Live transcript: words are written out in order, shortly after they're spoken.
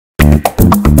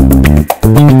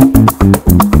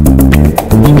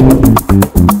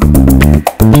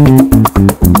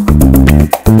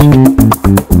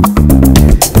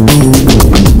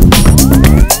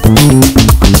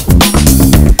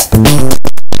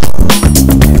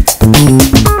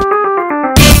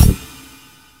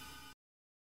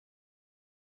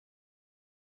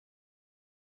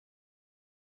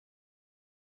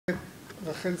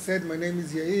Rachel said, my name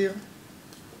is Yair.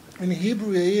 In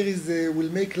Hebrew, Yair is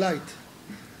will make light.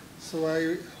 So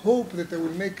I hope that I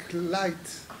will make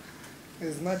light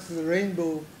as much as the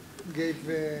rainbow gave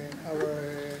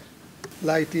our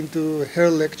light into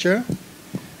her lecture.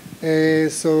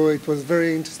 So it was a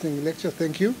very interesting lecture.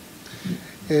 Thank you.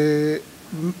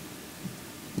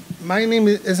 My name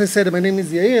is, as I said, my name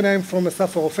is Yair, and I'm from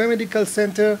Asaf Harofeh Medical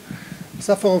Center.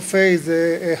 Asaf Harofeh is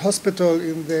a hospital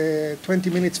in the 20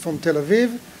 minutes from Tel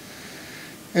Aviv.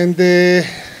 And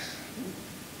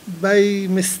by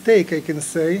mistake, I can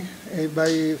say,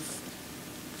 by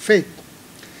fate,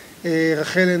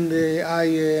 Rachel and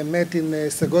I met in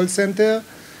Sagol Center,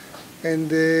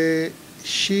 and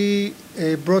she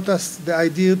brought us the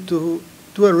idea to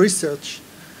do a research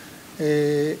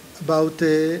about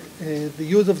the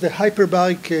use of the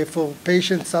hyperbaric for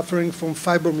patients suffering from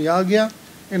fibromyalgia.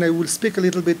 And I will speak a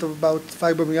little bit about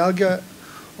fibromyalgia,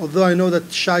 although I know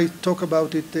that Shai talked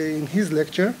about it in his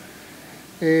lecture.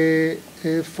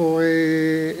 For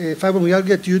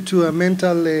fibromyalgia due to a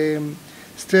mental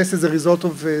stress as a result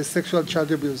of sexual child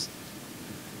abuse.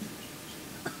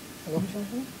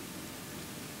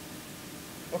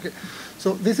 Okay,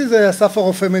 so this is a Asaf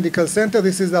Harofeh Medical Center.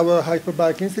 This is our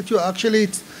Hyperbaric Institute. Actually,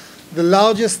 it's the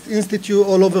largest institute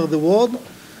all over the world.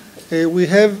 We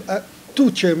have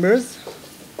 2 chambers.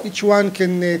 Each one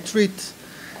can treat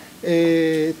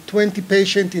 20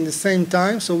 patients in the same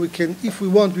time. So we can, if we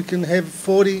want, we can have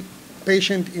 40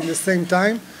 patients in the same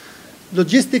time.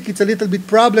 Logistic, it's a little bit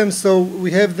problem, so we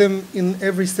have them in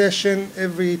every session,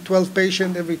 every 12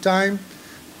 patients every time,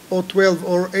 or 12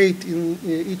 or 8 in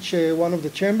each one of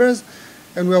the chambers.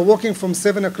 And we are working from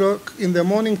 7 o'clock in the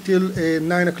morning till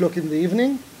 9 o'clock in the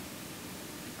evening.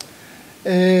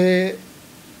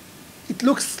 It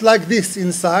looks like this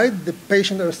inside. The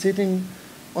patients are sitting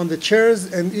on the chairs,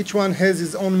 and each one has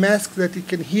his own mask that he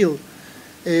can heal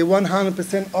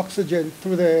 100% oxygen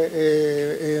through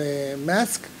the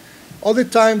mask. All the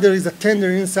time there is a tender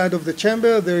inside of the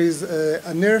chamber. There is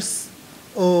a nurse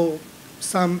or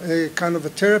some kind of a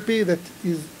therapy that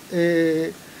is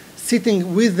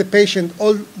sitting with the patient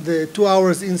all the 2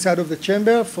 hours inside of the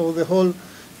chamber for the whole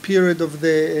period of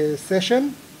the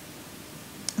session.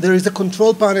 There is a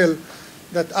control panel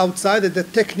that outside, that the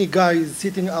technique guy is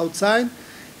sitting outside.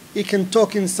 He can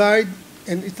talk inside,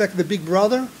 and it's like the big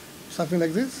brother, something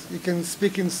like this. He can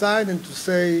speak inside and to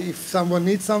say if someone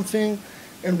needs something,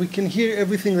 and we can hear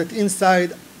everything that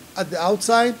inside at the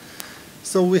outside.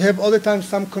 So we have all the time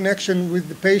some connection with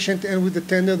the patient and with the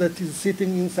tender that is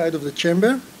sitting inside of the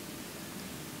chamber.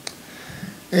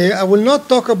 I will not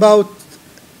talk about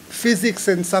physics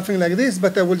and something like this,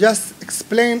 but I will just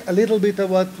explain a little bit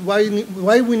about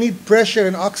why we need pressure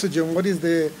and oxygen. What is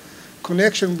the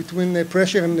connection between the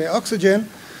pressure and the oxygen?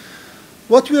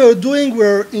 What we are doing,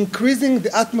 we're increasing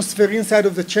the atmosphere inside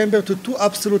of the chamber to 2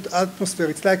 absolute atmosphere.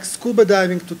 It's like scuba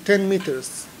diving to 10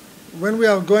 meters. When we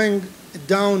are going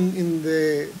down in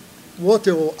the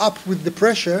water or up with the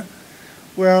pressure,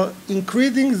 we are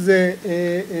increasing the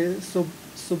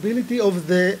solubility of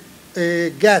the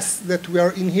gas that we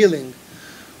are inhaling.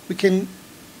 We can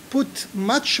put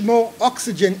much more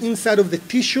oxygen inside of the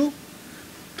tissue,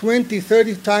 20,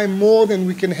 30 times more than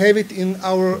we can have it in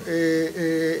our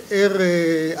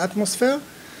air atmosphere.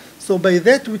 So by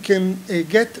that we can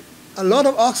get a lot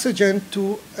of oxygen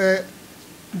to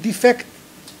defect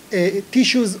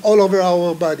tissues all over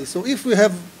our body. So if we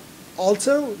have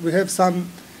ulcer, we have some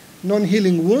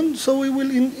non-healing wound, so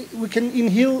we can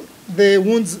inhale the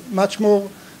wounds much more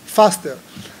faster.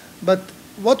 But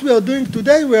what we are doing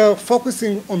today, we are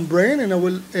focusing on brain, and I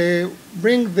will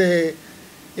bring the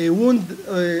wound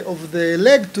of the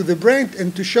leg to the brain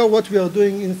and to show what we are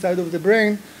doing inside of the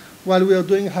brain while we are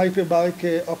doing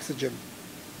hyperbaric oxygen.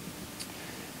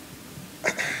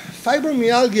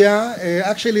 Fibromyalgia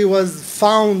actually was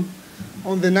found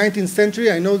on the 19th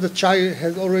century. I know that Shai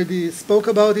has already spoke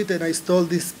about it, and I stole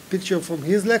this picture from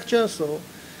his lecture, so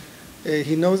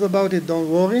he knows about it, don't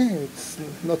worry, it's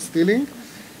not stealing.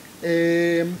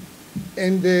 It's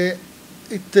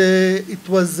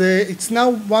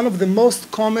now one of the most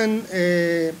common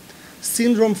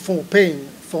syndrome for pain,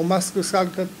 for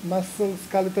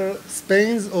musculoskeletal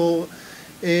pains or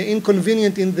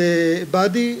inconvenient in the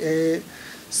body.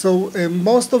 So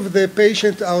most of the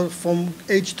patients are from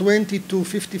age 20 to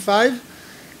 55,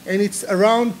 and it's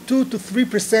around 2 to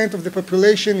 3% of the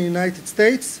population in the United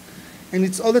States. And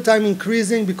it's all the time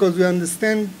increasing because we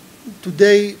understand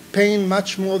today pain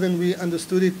much more than we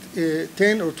understood it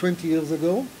 10 or 20 years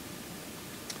ago.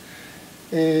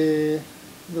 There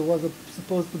was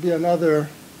supposed to be another,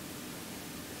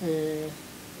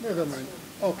 never mind.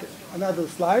 Okay, another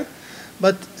slide.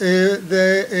 but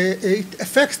it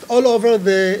affects all over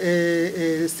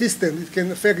the system. It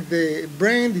can affect the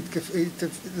brain,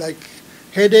 like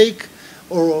headache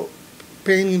or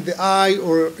pain in the eye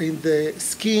or in the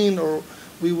skin, or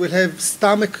we will have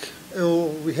stomach, or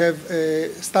we have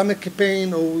stomach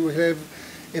pain, or we will have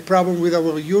a problem with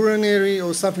our urinary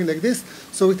or something like this.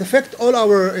 So it affects all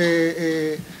our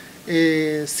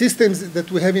systems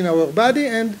that we have in our body,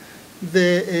 and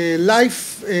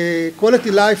the quality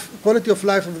of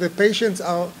life of the patients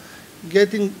are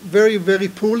getting very, very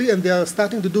poorly, and they are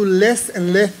starting to do less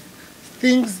and less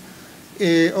things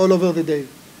all over the day.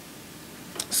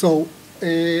 So,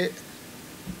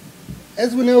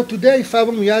 as we know today,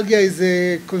 fibromyalgia is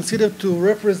considered to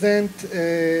represent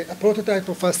a prototype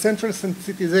of a central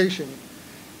sensitization.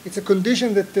 It's a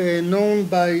condition that known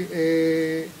by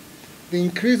the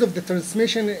increase of the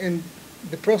transmission and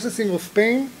the processing of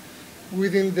pain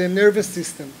within the nervous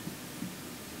system.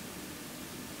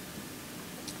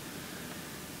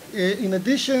 In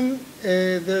addition,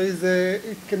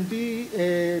 it can be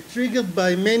triggered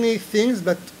by many things,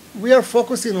 but we are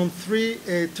focusing on three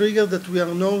triggers that we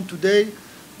are known today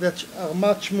that are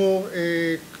much more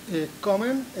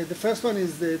common. The first one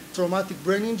is the traumatic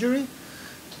brain injury.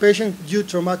 Patient due to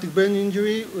traumatic brain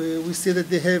injury, we see that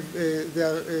they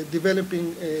are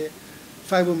developing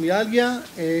fibromyalgia.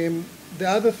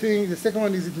 The second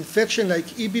one is infection like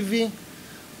EBV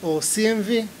or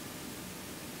CMV,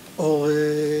 or,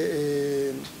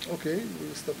 okay,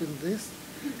 we'll stop in this.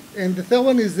 And the third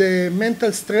one is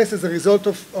mental stress as a result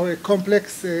of a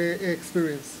complex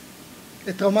experience,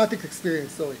 a traumatic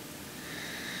experience, sorry.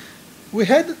 We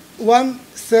had one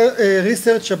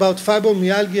research about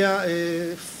fibromyalgia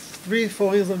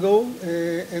 3-4 years ago,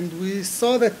 and we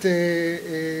saw that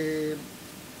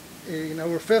in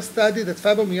our first study that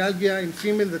fibromyalgia in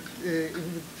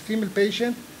female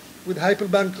patient with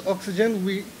hyperbaric oxygen,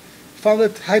 we found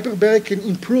that hyperbaric can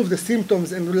improve the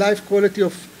symptoms and life quality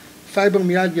of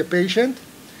fibromyalgia patient.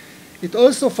 It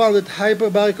also found that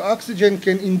hyperbaric oxygen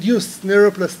can induce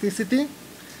neuroplasticity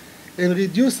and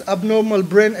reduce abnormal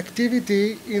brain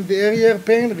activity in the area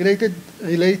pain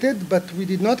related, but we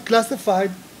did not classify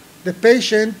the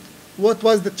patient what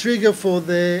was the trigger for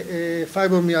the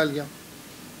fibromyalgia.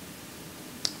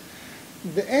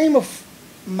 The aim of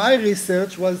my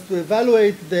research was to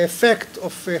evaluate the effect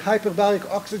of hyperbaric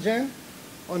oxygen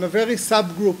on a very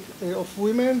subgroup of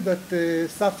women that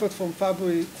suffered from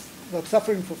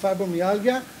suffering from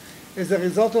fibromyalgia as a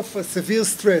result of severe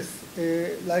stress,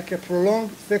 like a prolonged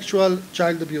sexual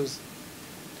child abuse.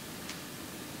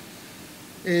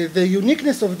 The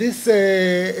uniqueness of this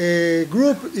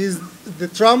group is the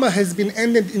trauma has been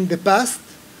ended in the past,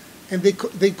 and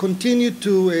they continue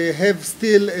to have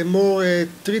still more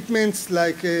treatments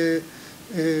like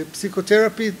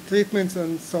psychotherapy treatments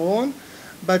and so on,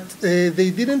 but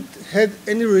they didn't have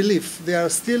any relief. They are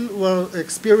still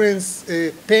experience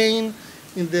pain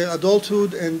in their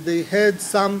adulthood, and they had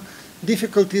some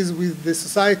difficulties with the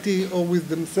society or with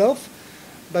themselves.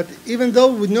 But even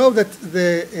though we know that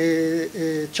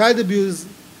the child abuse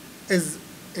as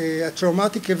a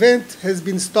traumatic event has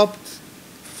been stopped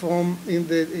from in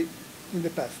the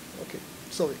past. Okay,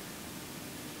 sorry.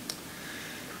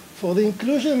 For the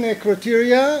inclusion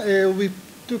criteria, we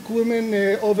took women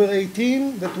over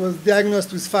 18 that was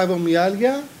diagnosed with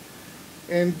fibromyalgia,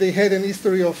 and they had an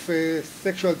history of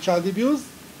sexual child abuse.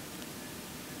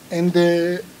 And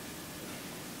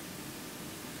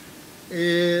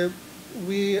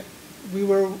we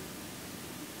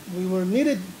were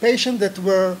needed patients that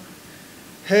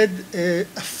had a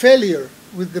failure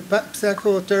with the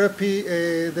psychotherapy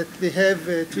that they have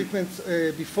treatments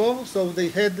before, so they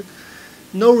had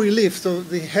no relief. So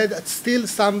they had still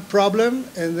some problem,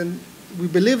 and then we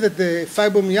believe that the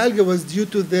fibromyalgia was due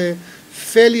to the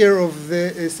failure of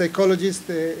the psychologist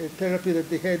therapy that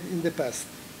they had in the past.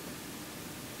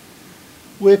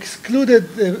 We excluded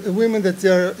women that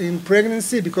are in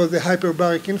pregnancy because of the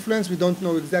hyperbaric influence. We don't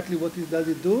know exactly what does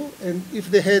it do. And if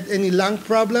they had any lung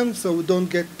problem, so we don't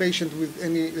get patients with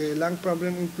any lung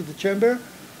problem into the chamber.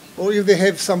 Or if they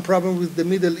have some problem with the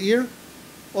middle ear,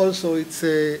 also it's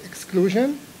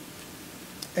exclusion.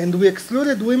 And we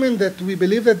excluded women that we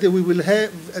believe that we will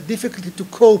have a difficulty to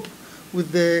cope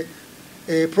with the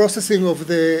processing of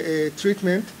the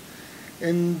treatment.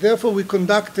 And therefore we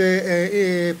conduct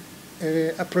a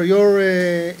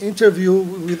priori interview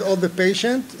with all the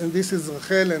patients, and this is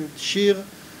Rachel and Shir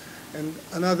and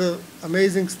another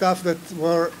amazing staff that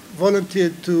were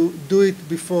volunteered to do it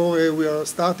before we are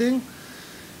starting.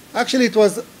 Actually, it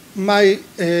was my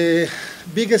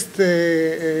biggest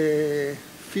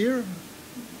fear,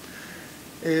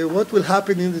 what will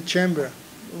happen in the chamber.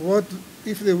 what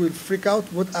if they will freak out,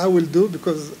 what I will do,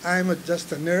 because I'm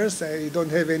just a nurse. I don't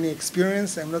have any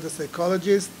experience. I'm not a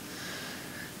psychologist.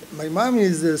 My mom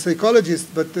is a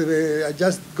psychologist, but I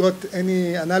just got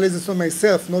any analysis on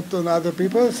myself, not on other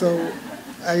people. So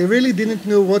I really didn't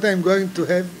know what I'm going to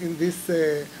have in this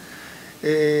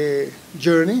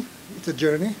journey. It's a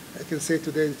journey. I can say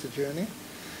today it's a journey.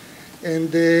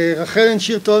 And Rachel and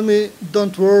Shir told me,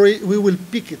 don't worry, we will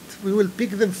pick it. We will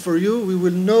pick them for you. We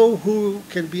will know who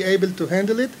can be able to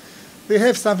handle it. They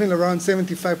have something around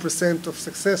 75% of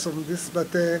success on this, but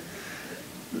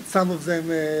some of them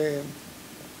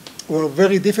were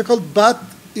very difficult. But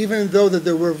even though that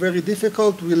they were very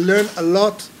difficult, we learned a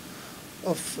lot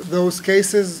of those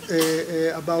cases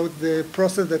about the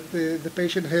process that the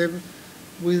patient have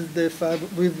with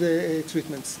the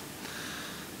treatments.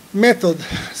 Method.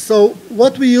 So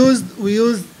what we used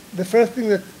the first thing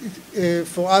that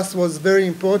for us was very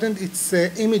important. It's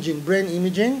imaging, brain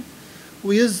imaging.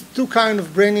 We use two kinds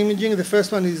of brain imaging. The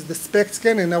first one is the SPECT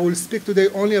scan, and I will speak today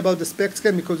only about the SPECT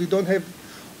scan because we don't have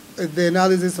the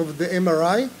analysis of the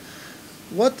MRI.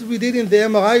 What we did in the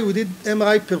MRI, we did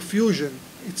MRI perfusion.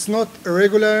 It's not a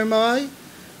regular MRI.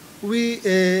 We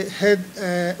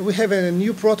have a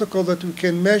new protocol that we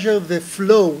can measure the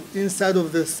flow inside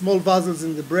of the small vessels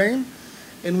in the brain,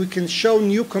 and we can show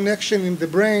new connection in the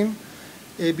brain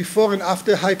before and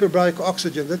after hyperbaric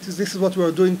oxygen. This is what we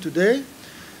are doing today.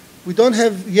 We don't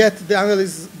have yet the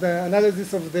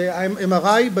analysis of the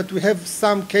MRI, but we have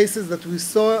some cases that we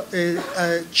saw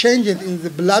changes in the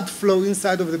blood flow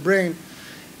inside of the brain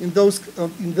in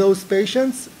those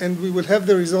patients, and we will have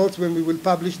the results when we will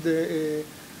publish the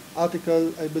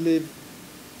article, I believe,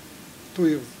 2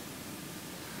 years.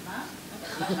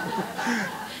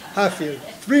 Half year.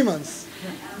 3 months.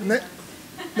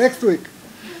 Next week.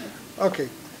 Okay.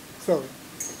 Sorry.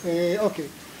 Okay.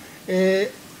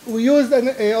 We used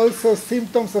also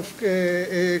symptoms of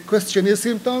questionnaire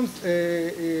symptoms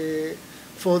to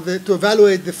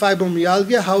evaluate the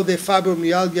fibromyalgia, how the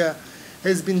fibromyalgia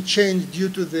has been changed due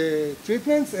to the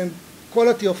treatments, and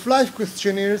quality of life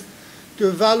questionnaires to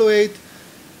evaluate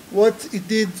what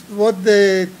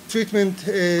the treatment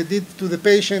did to the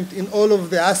patient in all of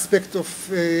the aspects of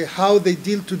how they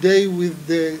deal today with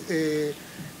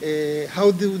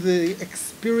how do they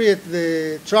experience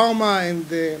the trauma and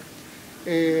the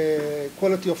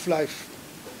quality of life.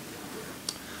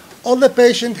 All the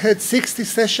patients had 60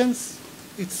 sessions.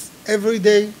 It's every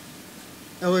day,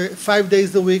 5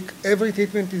 days a week. Every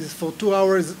treatment is for 2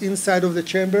 hours inside of the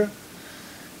chamber.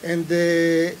 And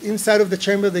inside of the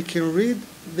chamber they can read,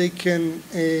 they can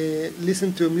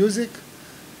listen to music.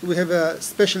 We have a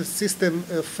special system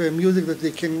of music that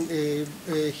they can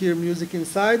hear music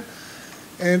inside.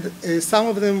 And some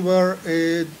of them were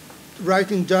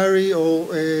writing diary or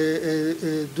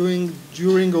doing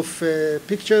drawing of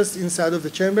pictures inside of the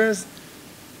chambers.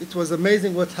 It was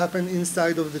amazing what happened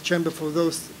inside of the chamber for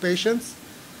those patients.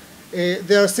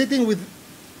 They are sitting with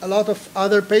a lot of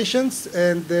other patients,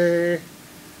 and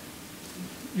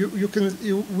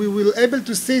we will able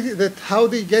to see that how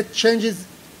they get changes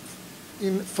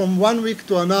from 1 week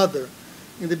to another.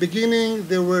 In the beginning,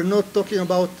 they were not talking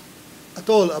at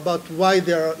all about why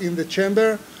they are in the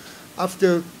chamber.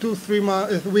 After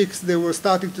 2-3 weeks, they were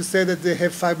starting to say that they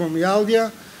have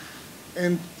fibromyalgia.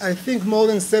 And I think more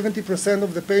than 70%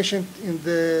 of the patients in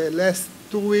the last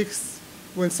 2 weeks,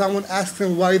 when someone asked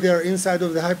them why they are inside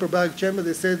of the hyperbaric chamber,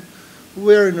 they said,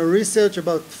 we're in a research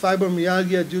about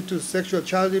fibromyalgia due to sexual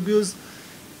child abuse.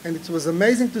 And it was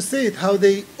amazing to see it, how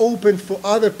they opened for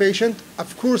other patients.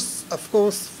 Of course,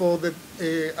 for the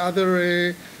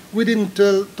other, we didn't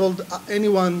told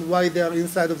anyone why they are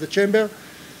inside of the chamber.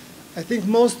 I think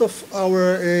most of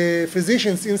our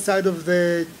physicians inside of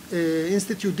the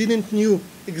institute didn't knew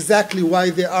exactly why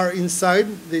they are inside.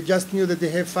 They just knew that they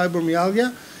have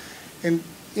fibromyalgia. And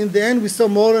in the end, we saw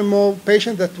more and more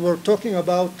patients that were talking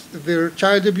about their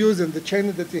child abuse and the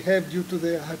changes that they have due to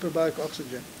the hyperbaric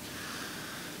oxygen.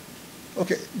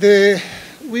 Okay,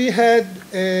 we have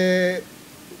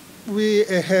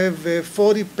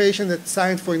 40 patients that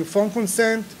signed for informed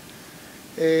consent.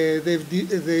 They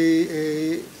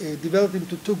developed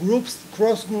into 2 groups,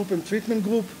 cross group and treatment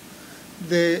group.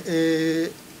 The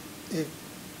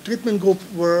treatment group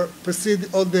were proceed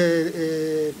all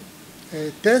the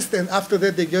tests, and after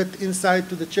that they get inside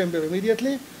to the chamber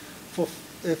immediately for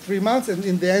 3 months, and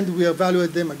in the end we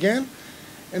evaluate them again.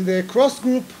 And the cross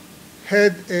group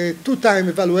had a 2-time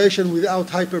evaluation without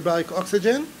hyperbaric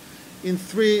oxygen in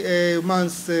 3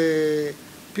 months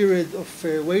period of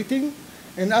waiting.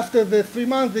 And after the 3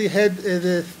 months, they had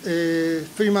the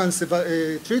 3 months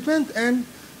treatment, and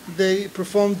they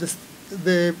performed the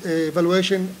the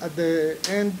evaluation at the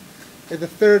end, at the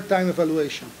third time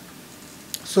evaluation.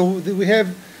 So we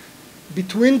have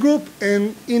between group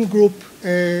and in-group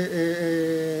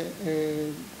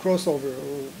crossover.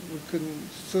 Or we can,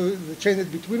 so the changes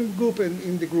between group and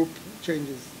in the group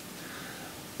changes.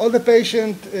 All the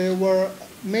patients were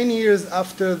many years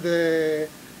after the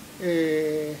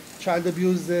child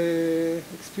abuse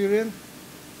experience.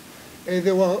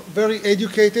 They were very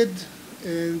educated.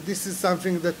 This is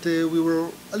something that we were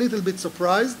a little bit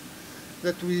surprised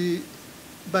that we,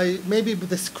 by maybe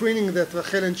the screening that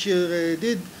Rachel and Shir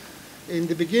did in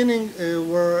the beginning,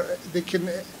 where they can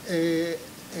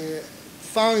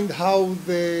find how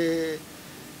the,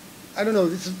 I don't know,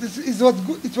 this is what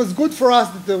good, it was good for us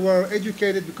that they were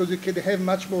educated because we could have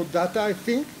much more data, I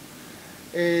think.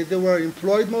 They were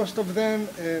employed, most of them,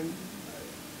 and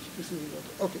this is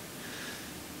okay.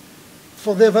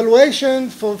 For the evaluation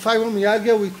for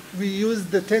fibromyalgia, we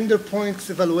used the tender points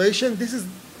evaluation. This is,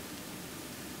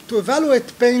 to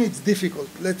evaluate pain, it's difficult.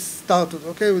 Let's start with,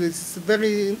 okay? It's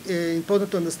very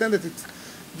important to understand that it's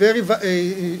very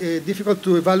difficult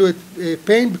to evaluate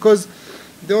pain because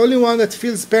the only one that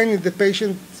feels pain is the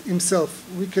patient himself.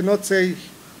 We cannot say,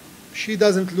 she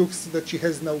doesn't look that she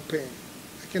has no pain.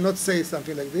 I cannot say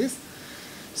something like this.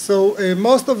 So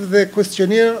most of the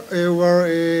questionnaire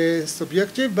were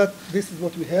subjective, but this is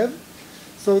what we have.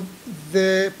 So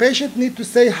the patient need to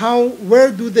say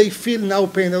where do they feel now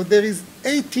pain? Now there is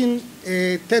 18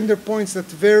 tender points that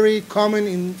very common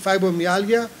in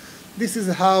fibromyalgia. This is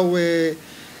how the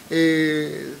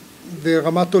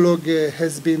rheumatologist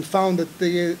has been found that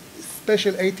the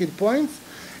special 18 points,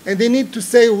 and they need to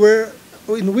say where,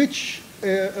 in which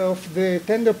of the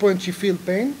tender points you feel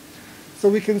pain. So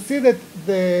we can see that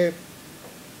the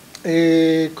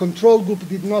control group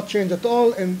did not change at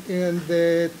all, and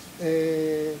the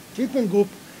treatment group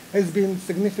has been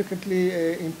significantly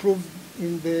improved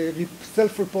in the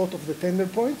self-report of the tender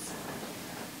points.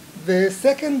 The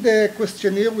second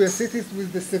questionnaire, we assess it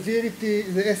with the severity,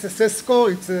 the SSS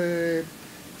score. It's a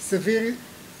severity,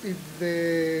 it's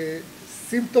the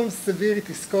symptom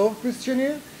severity score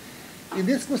questionnaire. In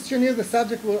this questionnaire, the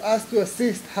subject were asked to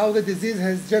assist how the disease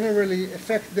has generally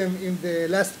affected them in the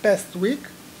past week.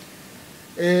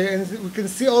 And we can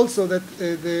see also that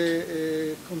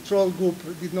the control group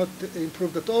did not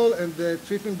improve at all, and the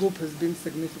treatment group has been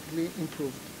significantly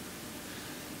improved.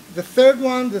 The third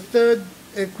one, the third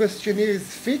questionnaire is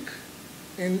FIC.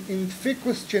 And in FIC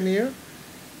questionnaire,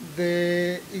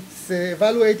 it's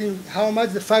evaluating how much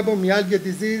the fibromyalgia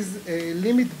disease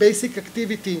limit basic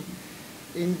activity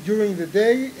during the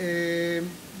day.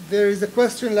 There is a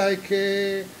question like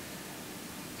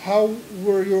how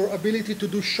were your ability to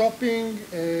do shopping,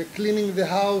 cleaning the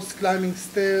house, climbing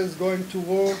stairs, going to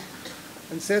work,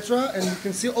 etc. And you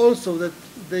can see also that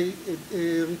they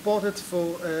reported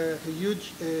for a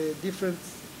huge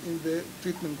difference in the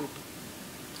treatment group.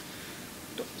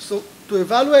 So to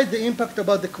evaluate the impact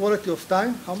about the quality of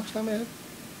time, how much time I have?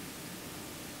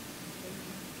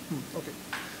 Okay.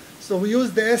 So we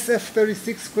use the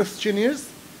SF36 questionnaires.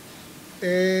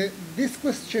 This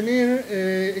questionnaire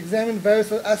examines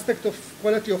various aspects of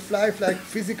quality of life like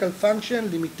physical function,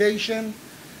 limitation,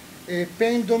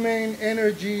 pain domain,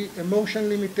 energy, emotion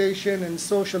limitation, and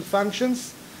social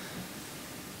functions.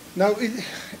 Now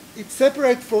it's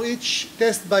separate for each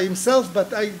test by himself,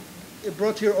 but I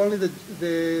brought here only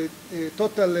the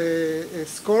total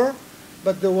score,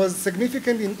 but there was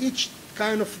significant in each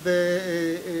kind of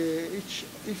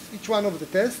each one of the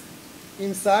tests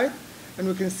inside, and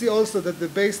we can see also that the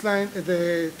baseline,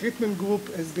 the treatment group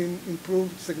has been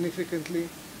improved significantly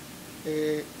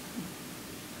to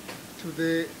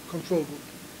the control group.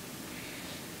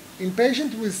 In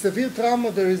patients with severe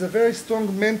trauma, there is a very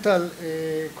strong mental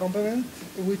component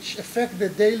which affects the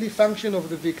daily function of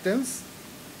the victims.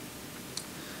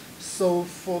 So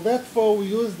for that, we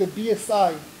use the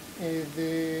BSI,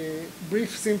 the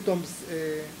Brief Symptoms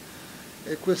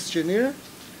questionnaire.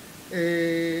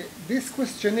 This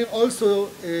questionnaire also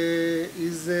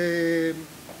is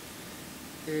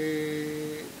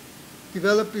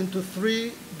developed into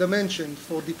 3 dimensions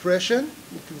for depression.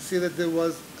 You can see that there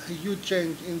was a huge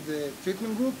change in the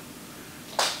treatment group,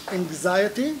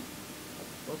 anxiety,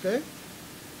 okay,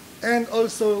 and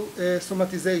also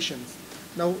somatizations.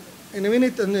 Now, in a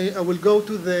minute, I will go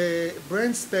to the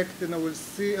brain spectrum, and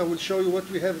I will show you what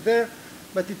we have there.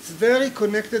 But it's very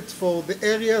connected for the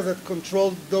area that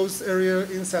controlled those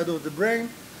areas inside of the brain,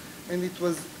 and it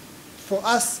was for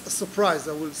us a surprise.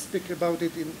 I will speak about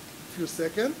it in a few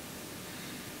seconds.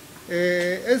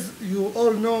 As you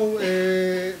all know,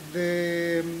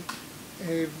 the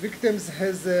victims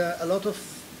has a lot of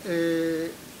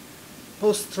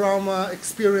post-trauma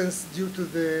experience due to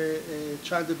the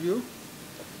child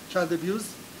abuse.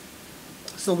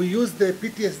 So we used the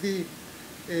PTSD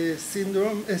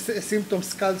symptom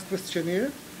SCALS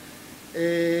questionnaire.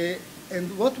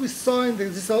 And what we saw in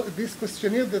this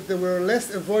questionnaire, that there were less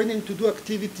avoiding to do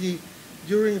activity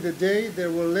during the day,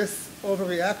 there were less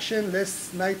overreaction,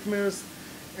 less nightmares,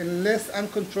 and less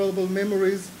uncontrollable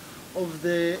memories of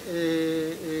the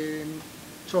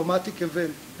traumatic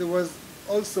event. There was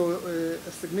also a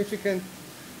significant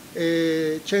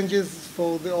changes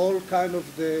for the all kind of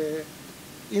the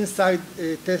inside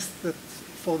test that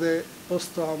for the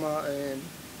post-trauma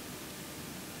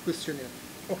questionnaire.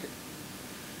 Okay.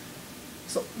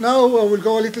 So now we'll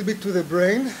go a little bit to the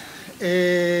brain.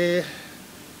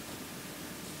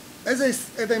 As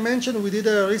I mentioned, we did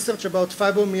a research about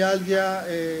fibromyalgia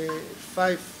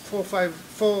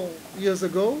 4 years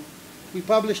ago. We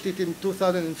published it in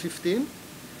 2015.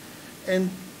 And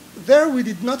there we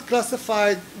did not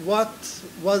classify what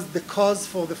was the cause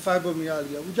for the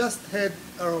fibromyalgia. We just had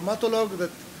a rheumatologist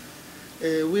that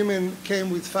women came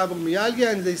with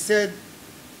fibromyalgia, and they said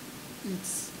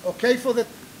it's okay for that.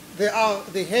 They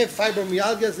have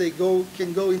fibromyalgia, they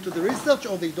can go into the research,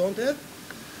 or they don't have.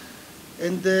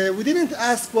 And we didn't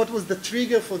ask what was the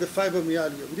trigger for the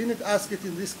fibromyalgia. We didn't ask it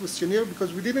in this questionnaire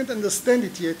because we didn't understand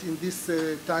it yet in this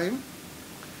time.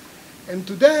 And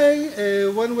today,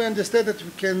 when we understand that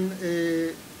we can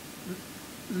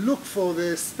look for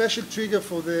the special trigger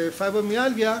for the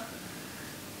fibromyalgia,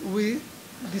 we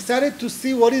decided to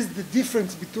see what is the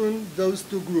difference between those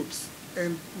two groups.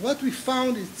 And what we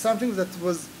found is something that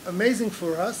was amazing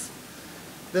for us,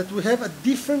 that we have a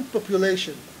different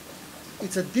population.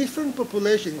 It's a different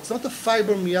population. It's not a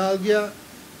fibromyalgia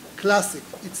classic.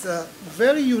 It's a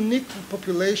very unique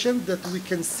population that we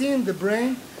can see in the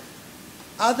brain,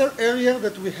 other area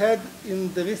that we had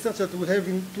in the research that we have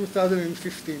in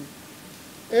 2015.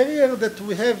 Area that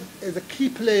we have as a key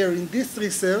player in this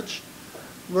research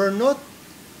were not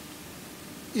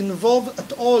involved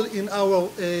at all in our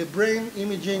brain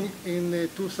imaging in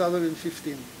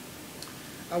 2015.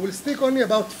 I will speak only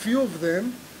about few of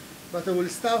them, but I will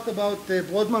start about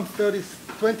Brodmann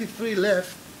 23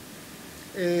 left.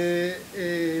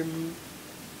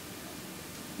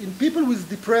 In people with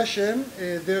depression,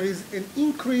 there is an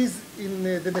increase in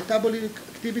the metabolic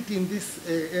activity in this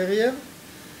area.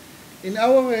 In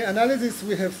our analysis,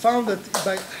 we have found that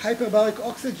by hyperbaric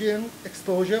oxygen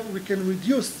exposure, we can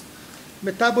reduce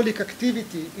metabolic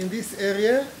activity in this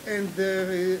area, and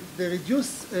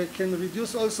can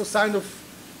reduce also sign of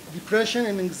depression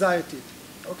and anxiety.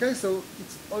 Okay, so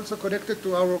it's also connected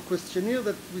to our questionnaire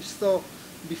that we saw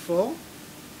before.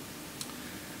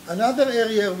 Another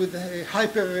area with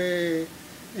hyper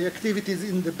activities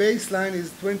in the baseline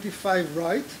is 25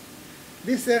 right.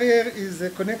 This area is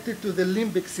connected to the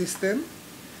limbic system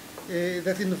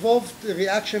that involved a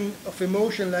reaction of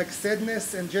emotion like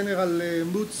sadness and general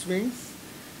mood swings.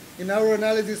 In our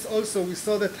analysis also we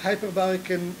saw that hyperbaric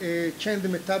can change the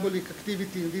metabolic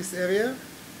activity in this area,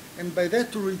 and by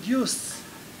that to reduce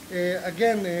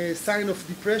again a sign of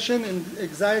depression and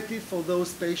anxiety for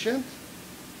those patients.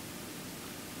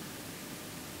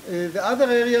 The other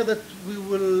area that we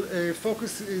will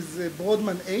focus is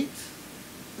Brodmann 8,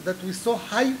 that we saw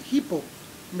high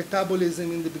hypometabolism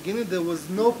in the beginning. There was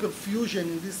no perfusion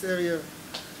in this area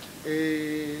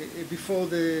before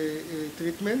the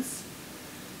treatments.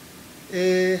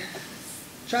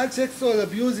 Child sexual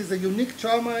abuse is a unique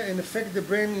trauma and affects the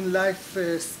brain in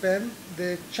lifespan.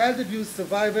 The child abuse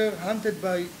survivor hunted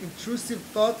by intrusive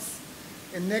thoughts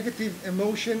and negative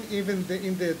emotion even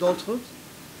in the adulthood.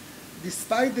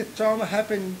 Despite the trauma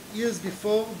happened years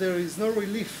before, there is no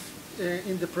relief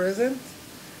in the present,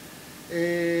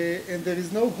 and there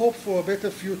is no hope for a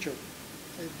better future.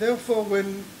 Therefore,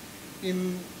 when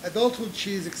in adulthood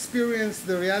she is experienced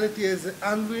the reality as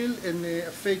unreal and a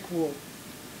fake world.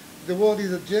 The world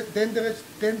is a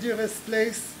dangerous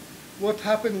place. What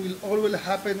happened will always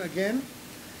happen again.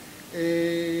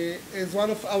 As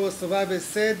one of our survivors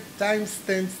said, time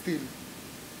stands still.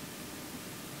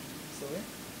 Sorry.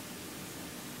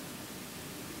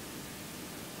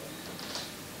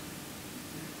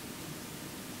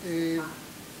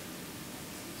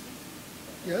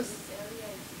 Yes?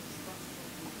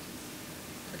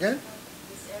 Again?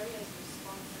 This area is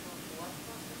responsible for what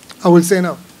process? I will say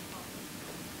now.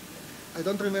 I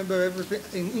don't remember everything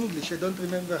in English. I don't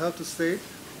remember how to say it,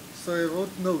 so I wrote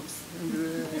notes in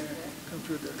the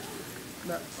computer.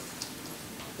 Now,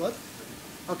 what?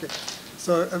 Okay.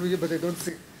 So, but I don't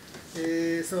see.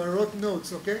 So I wrote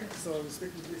notes. Okay. So I will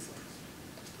speak with this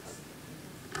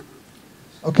one.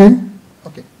 Okay.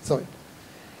 Okay. Sorry.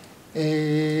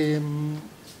 The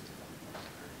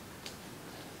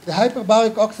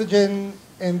hyperbaric oxygen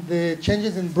and the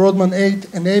changes in Brodmann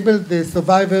 8 enable the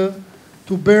survivor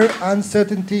to bear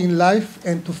uncertainty in life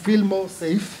and to feel more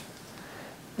safe.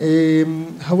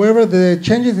 However, the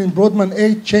changes in Brodmann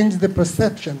 8 change the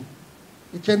perception.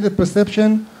 It changed the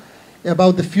perception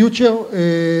about the future,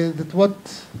 the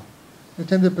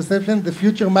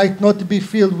future might not be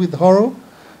filled with horror,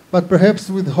 but perhaps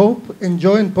with hope and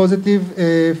joy and positive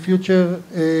future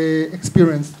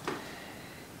experience.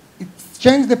 It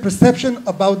changed the perception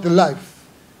about the life.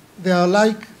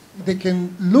 They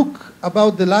can look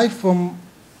about the life from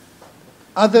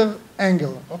other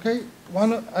angle, okay?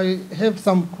 I have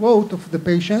some quote of the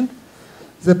patient.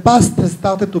 The past has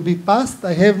started to be past.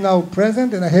 I have now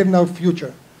present and I have now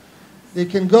future. They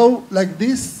can go like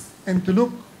this and to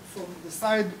look from the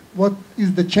side what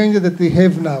is the change that they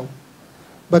have now.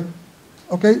 But,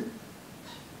 okay?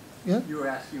 Yeah? You were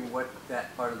asking what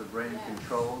that part of the brain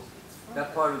controls.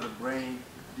 That part of the brain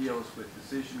deals with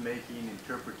decision-making,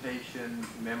 interpretation,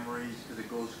 memories, because it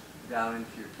goes down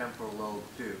into your temporal lobe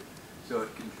too. So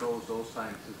it controls those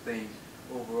kinds of things.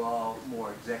 Overall,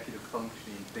 more executive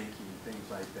functioning, thinking, things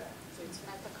like that. So it's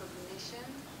metacognition?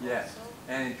 Yes, Also?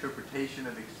 and interpretation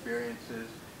of experiences,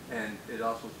 and it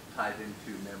also ties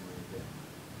into memory a bit.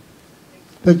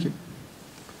 Thank you.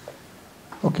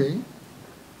 Okay.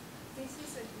 This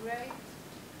is a great,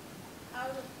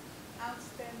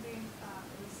 outstanding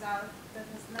result that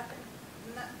has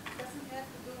doesn't have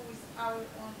to do with our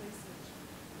own research.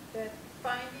 That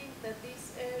finding that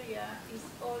this area is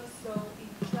also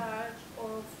in charge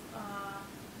of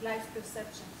life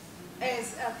perception,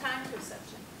 as time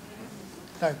perception.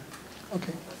 Time.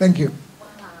 Okay. Thank you.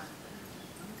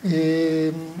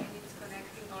 And it's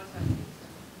connecting also.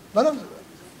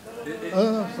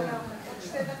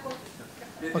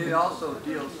 It also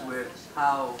deals with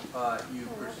how you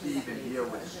perceive and deal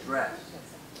with stress.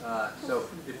 So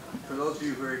for those of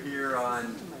you who are here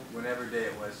on whenever day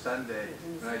it was, Sunday,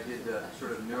 when I did the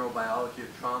sort of neurobiology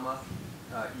of trauma,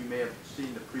 you may have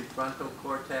seen the prefrontal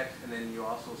cortex, and then you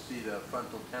also see the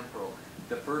frontal temporal.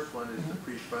 The first one is the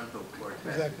prefrontal cortex.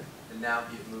 Exactly. And now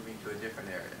he's moving to a different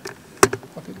area.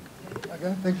 Okay.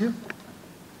 Again, thank you.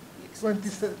 20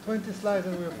 slides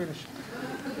and we're finished.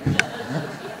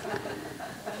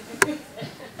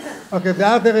 Okay, the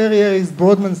other area is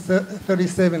Brodmann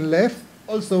 37 left,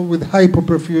 also with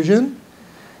hypoperfusion.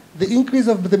 The increase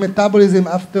of the metabolism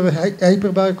after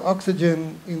hyperbaric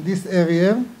oxygen in this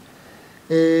area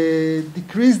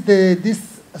decreased the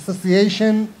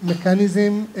disassociation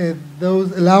mechanism,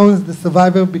 those allows the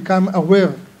survivor become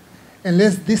aware and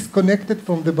less disconnected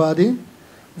from the body.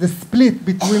 The split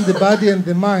between the body and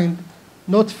the mind,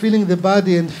 not feeling the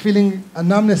body and feeling a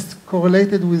numbness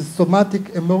correlated with somatic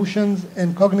emotions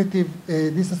and cognitive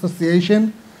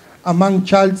disassociation among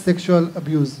child sexual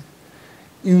abuse.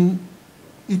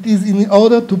 It is in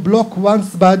order to block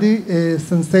one's body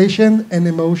sensation and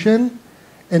emotion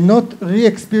and not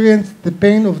re-experience the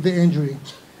pain of the injury.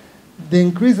 The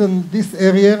increase in this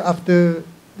area after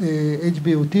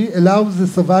HBOT allows the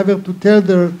survivor to tell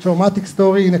their traumatic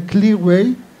story in a clear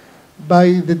way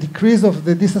by the decrease of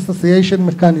the disassociation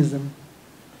mechanism.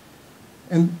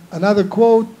 And another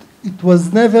quote, I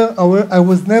was never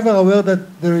aware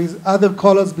that there is other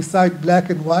colors beside black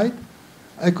and white.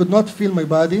 I could not feel my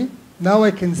body. Now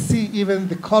I can see even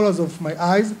the colors of my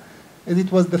eyes, and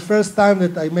it was the first time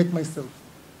that I met myself.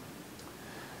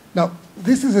 Now,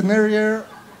 this is an area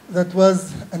that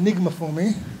was enigma for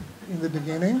me in the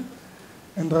beginning,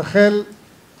 and Rachel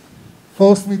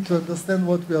forced me to understand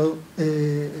what we are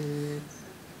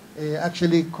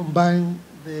actually combine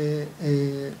the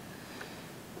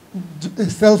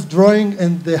self-drawing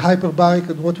and the hyperbaric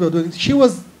and what we are doing. She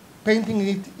was painting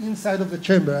it inside of the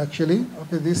chamber, actually,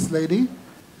 okay, this lady.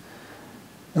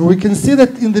 And we can see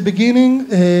that in the beginning,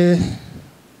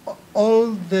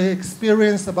 all the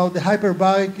experience about the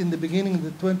hyperbaric in the beginning,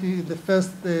 the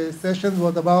first session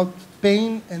was about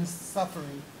pain and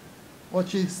suffering. What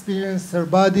she experienced, her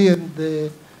body, and the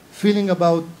feeling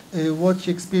about what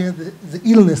she experienced, the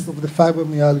illness of the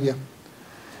fibromyalgia.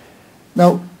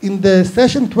 Now, in the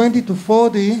session 20 to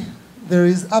 40, there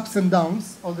is ups and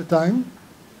downs all the time.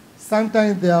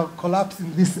 Sometimes they are collapsing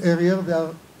in this area. They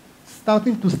are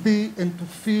starting to see and to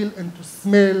feel and to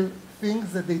smell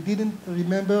things that they didn't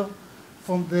remember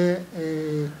from the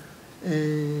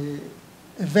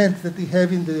events that they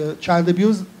have in the child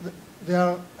abuse. They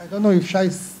are, I don't know if Shai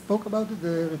spoke about it,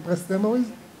 the repressed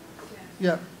memories?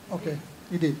 Yeah, okay,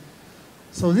 he did.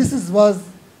 So this was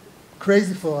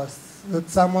crazy for us, that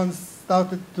someone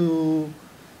started to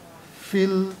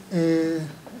feel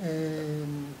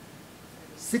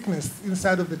sickness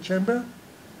inside of the chamber.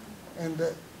 And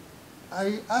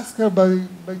I asked her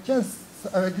by chance,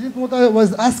 I didn't know what I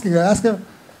was asking. I asked her,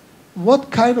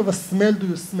 what kind of a smell do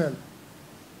you smell?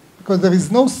 Because there is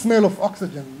no smell of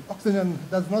oxygen. Oxygen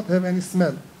does not have any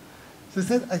smell. She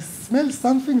said, I smell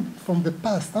something from the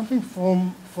past, something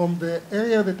from the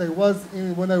area that I was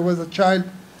in when I was a child,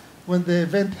 when the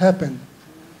event happened.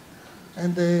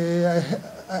 And I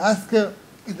asked her,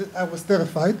 I was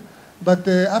terrified, but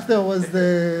after I was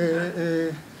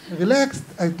relaxed,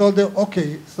 I told her,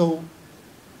 okay, so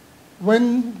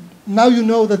now you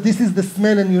know that this is the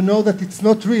smell and you know that it's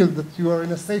not real, that you are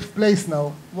in a safe place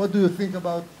now, what do you think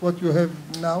about what you have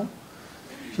now?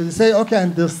 So they say, okay, I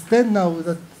understand now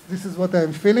that this is what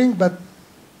I'm feeling, but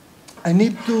I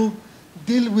need to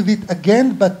deal with it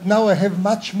again, but now I have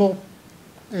much more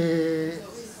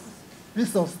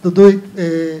resource to do it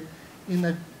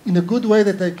in a good way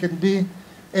that I can be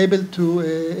able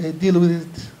to deal with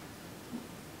it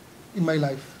in my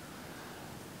life.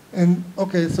 And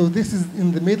okay, so this is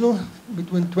in the middle,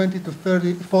 between 20 to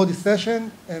 40 sessions,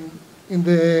 and in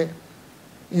the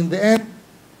end,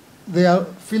 they are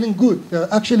feeling good. They are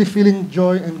actually feeling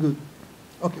joy and good.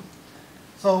 Okay,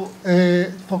 so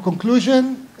for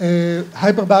conclusion,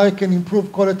 hyperbaric can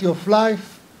improve quality of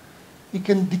life. It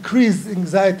can decrease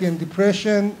anxiety and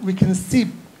depression. We can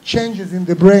see changes in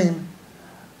the brain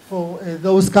for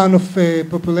those kind of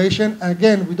population.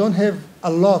 Again, we don't have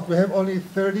a lot. We have only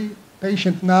 30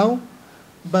 patients now,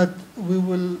 but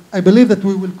I believe that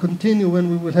we will continue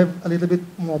when we will have a little bit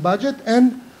more budget.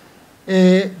 And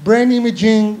brain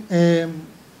imaging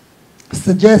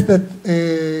suggests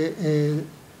that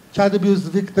child abuse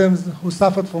victims who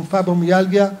suffered from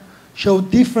fibromyalgia show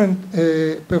different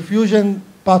perfusion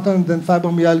pattern than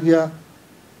fibromyalgia,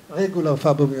 regular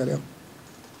fibromyalgia.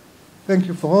 Thank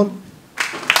you for all.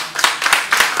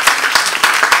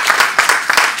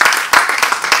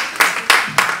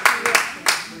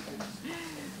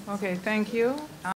 Okay, thank you.